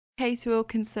Katie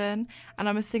Wilkinson, and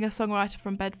I'm a singer-songwriter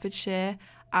from Bedfordshire.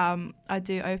 I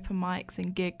do open mics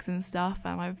and gigs and stuff,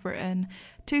 and I've written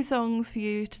 2 songs for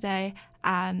you today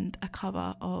and a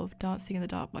cover of Dancing in the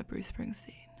Dark by Bruce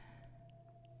Springsteen.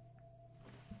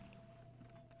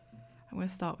 I'm going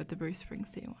to start with the Bruce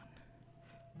Springsteen one.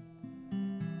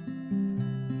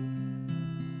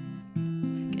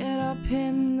 Get up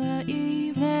in the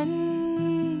evening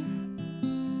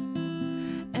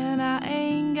and I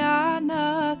ain't got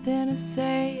nothing to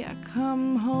say. I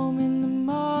come home in the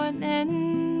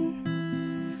morning,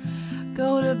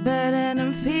 go to bed and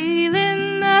I'm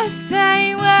feeling the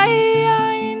same way.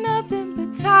 I ain't nothing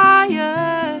but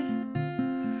tired,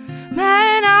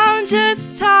 man, I'm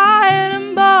just tired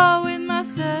and bored with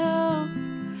myself.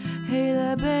 Hey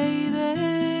there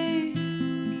baby,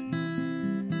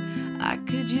 I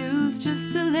could use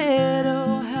just a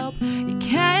little help. You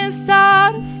can't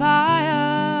start a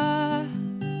fire,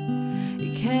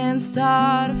 you can't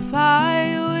start a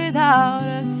fire without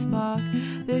a spark.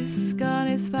 This gun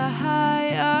is for hire,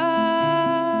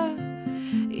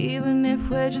 even if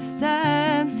we're just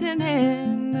dancing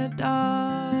in the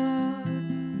dark.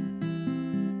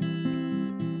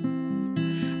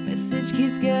 Message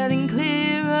keeps getting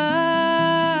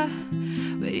clearer,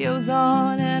 radio's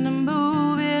on and I'm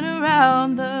moving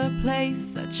around the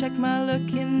place. I check my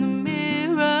look in the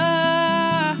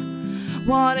mirror,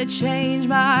 wanna change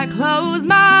my clothes,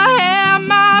 my hair,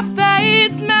 my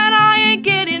face. Man, I ain't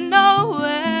getting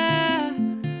nowhere,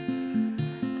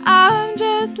 I'm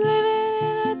just living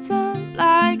in a dump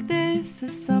like this.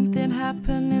 Is something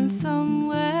happening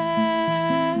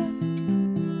somewhere?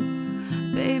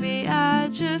 Baby, I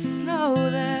just know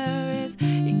there is.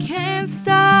 You can't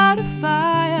start a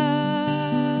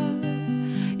fire,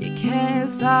 you can't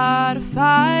start a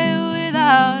fire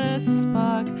without a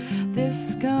spark.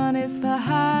 This gun is for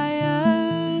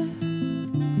hire,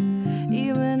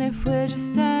 even if we're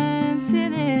just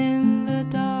dancing in the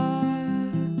dark.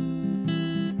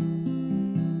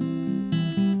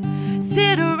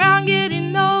 Sit around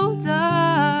getting older,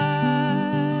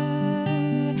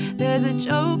 there's a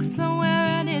joke somewhere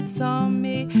and it's on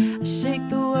me. I shake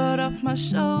the world off my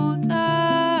shoulder.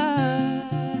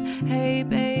 Hey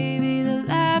baby, the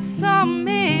laugh's on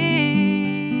me.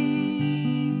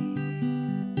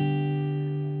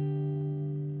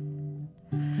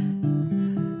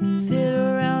 Sit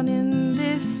around in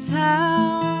this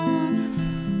town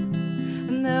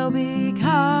and they'll be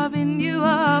carving you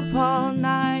up all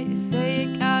night. You say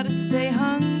you gotta stay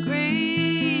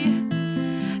hungry.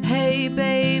 Hey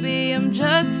baby, I'm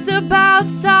just about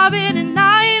starving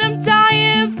tonight. I'm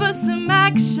dying for some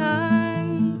action,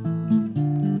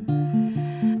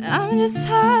 I'm just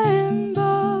tired and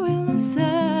bored with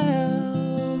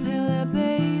myself. Hey there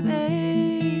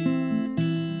baby,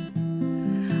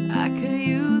 I could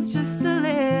use just a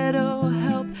little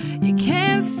help. You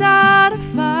can't start a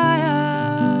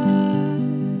fire,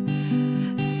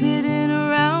 sitting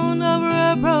around over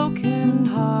a broken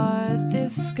heart.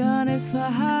 This gun is for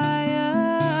hire,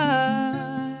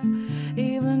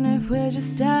 even if we're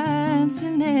just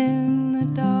dancing in the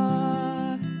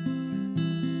dark.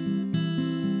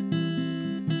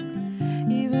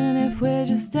 Even if we're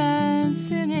just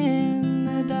dancing in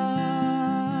the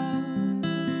dark.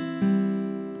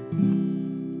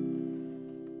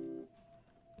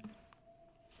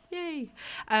 Yay!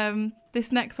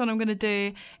 This next one I'm going to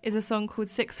do is a song called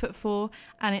 6'4",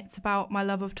 and it's about my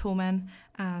love of tall men,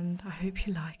 and I hope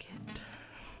you like it.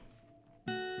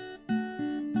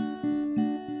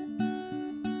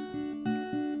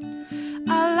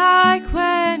 I like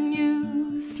when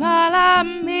you smile at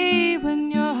me,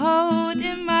 when you're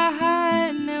holding my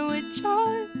hand and we're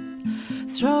just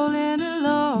strolling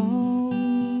along,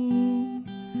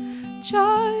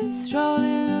 just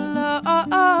strolling along.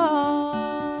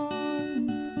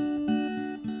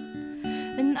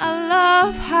 And I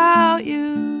love how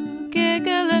you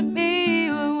giggle at me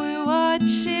when we're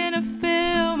watching a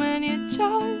film and you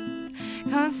just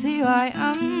can't see why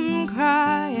I'm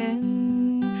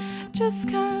crying, just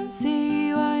can't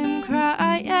see why I'm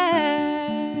crying.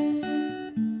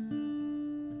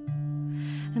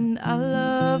 And I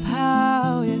love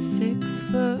how you're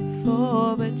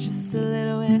 6'4", but just a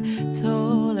little bit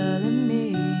taller than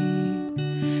me.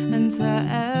 And to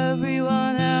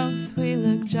everyone else we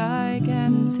look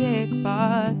gigantic,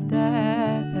 but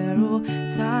they're all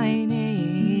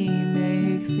tiny.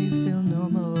 Makes me feel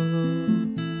normal,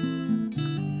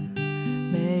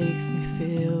 makes me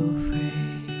feel free.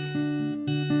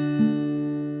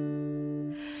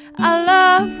 I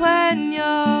love when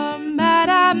you're mad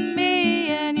at me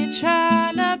and you're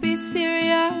trying to be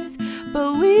serious,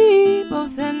 but we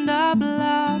both end up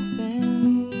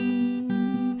laughing.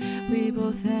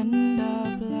 both end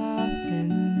up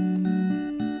laughing.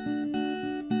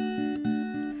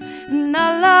 And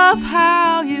I love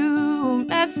how you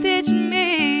message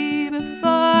me before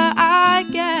I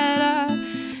get a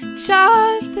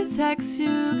chance to text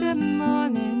you good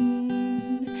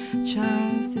morning.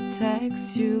 Chance to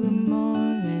text you good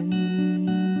morning.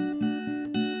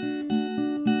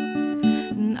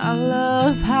 And I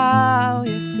love how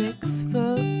you're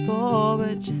 6'4",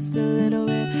 but just a little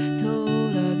bit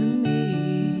taller than me.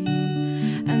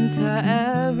 And to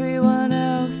everyone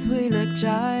else we look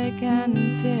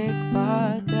gigantic,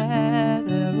 but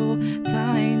they're all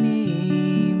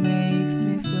tiny. Makes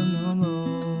me feel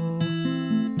normal,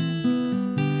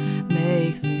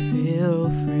 makes me feel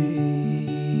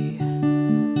free.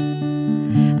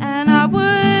 And I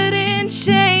wouldn't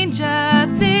change a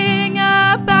thing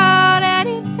about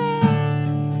anything,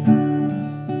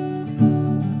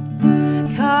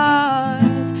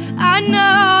 'cause I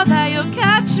know that you'll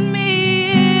catch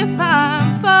me if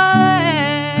I'm falling.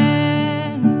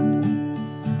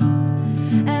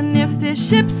 And if this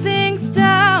ship sinks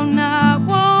down, I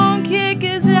won't kick,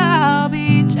 'cause I'll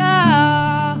be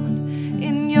drowned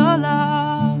in your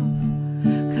love.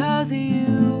 'Cause of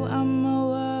you, I'm a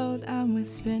world, and we're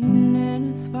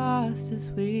spinning as fast as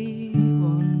we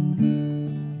want.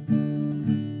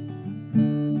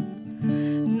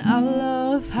 And I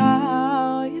love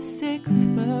how you're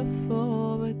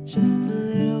 6'4", but just a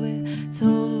little bit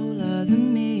taller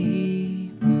than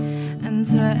me. And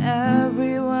to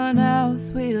everyone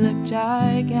else we look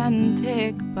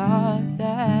gigantic, but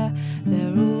they're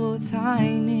all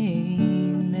tiny.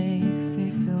 Makes me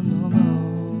feel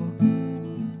normal,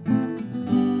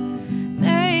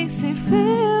 makes me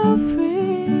feel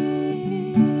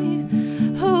free.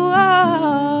 Oh,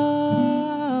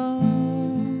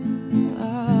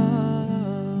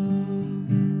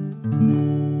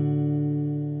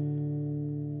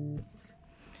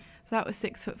 So that was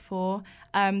 6'4".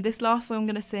 This last song I'm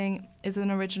going to sing is an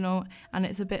original, and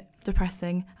it's a bit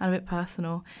depressing and a bit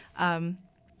personal. And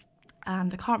I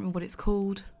can't remember what it's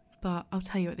called, but I'll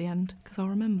tell you at the end, because I'll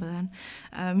remember then.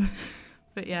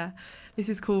 But yeah, this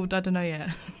is called I Don't Know Yet.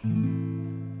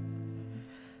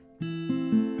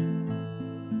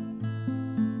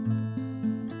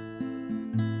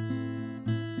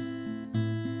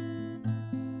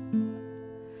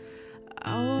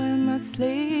 I wear my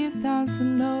sleeves down so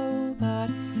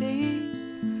nobody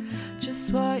sees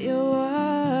just what your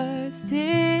words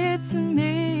did to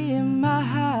me. In my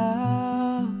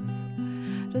house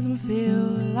doesn't feel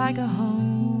like a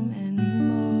home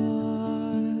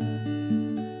anymore.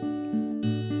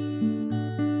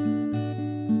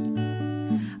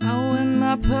 I wear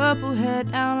my purple hair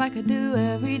down like I do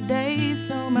every day,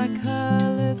 so my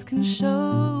colors can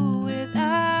show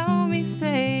without me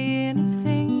saying a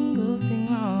single thing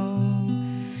wrong.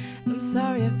 And I'm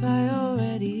sorry if I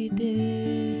already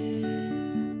did,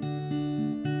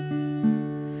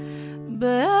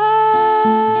 but I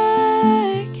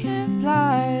can't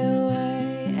fly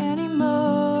away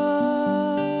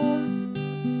anymore.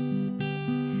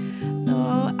 No,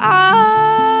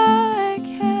 I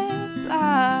can't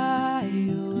fly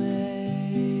away,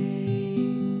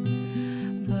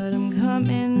 but I'm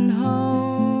coming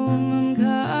home, I'm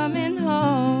coming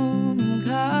home, I'm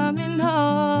coming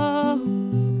home.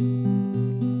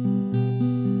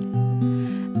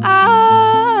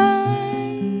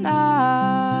 I'm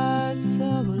not so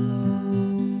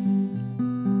alone.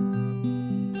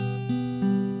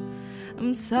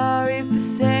 I'm sorry for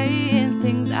saying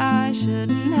things I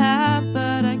shouldn't have,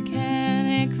 but I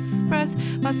can't express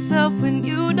myself when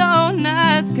you don't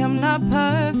ask. I'm not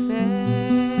perfect.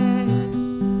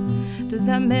 Does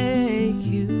that make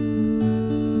you?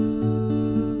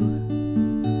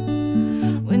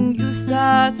 When you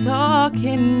start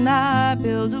talking, I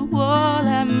build a wall,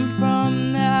 and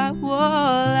from that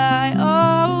wall I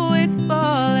always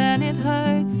fall, and it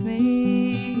hurts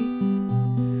me,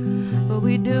 but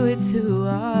we do it to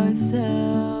ourselves.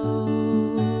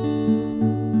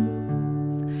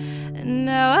 And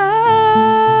now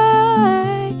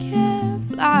I can't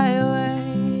fly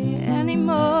away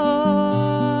anymore.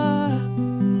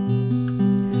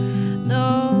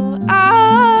 No,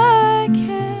 I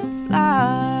can't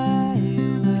fly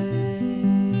away,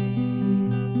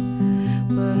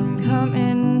 but I'm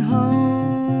coming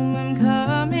home, I'm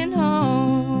coming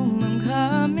home, I'm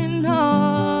coming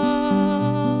home.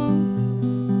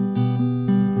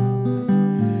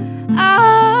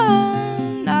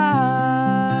 I'm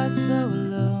not so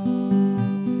alone.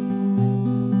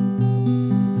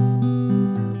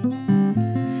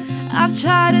 I've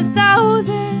tried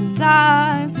 1,000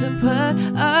 times to put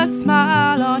a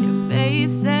smile on your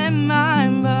face and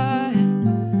mine, but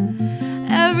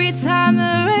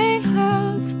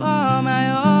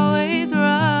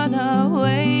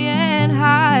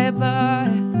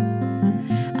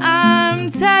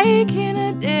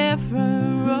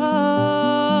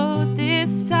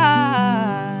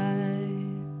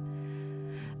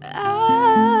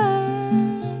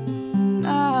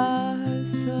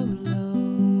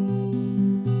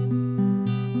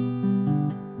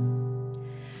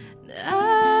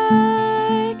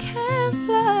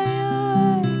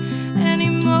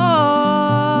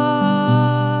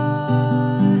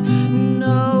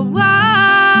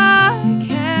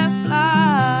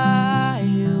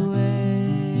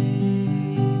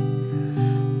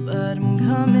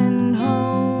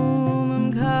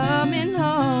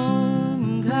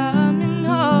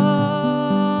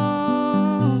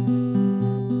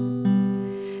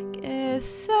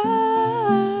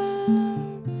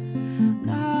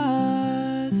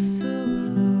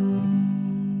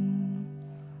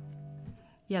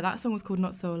yeah, that song was called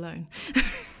Not So Alone.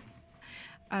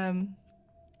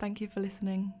 Thank you for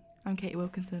listening. I'm Katie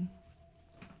Wilkinson.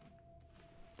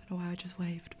 Don't know why I just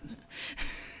waved, but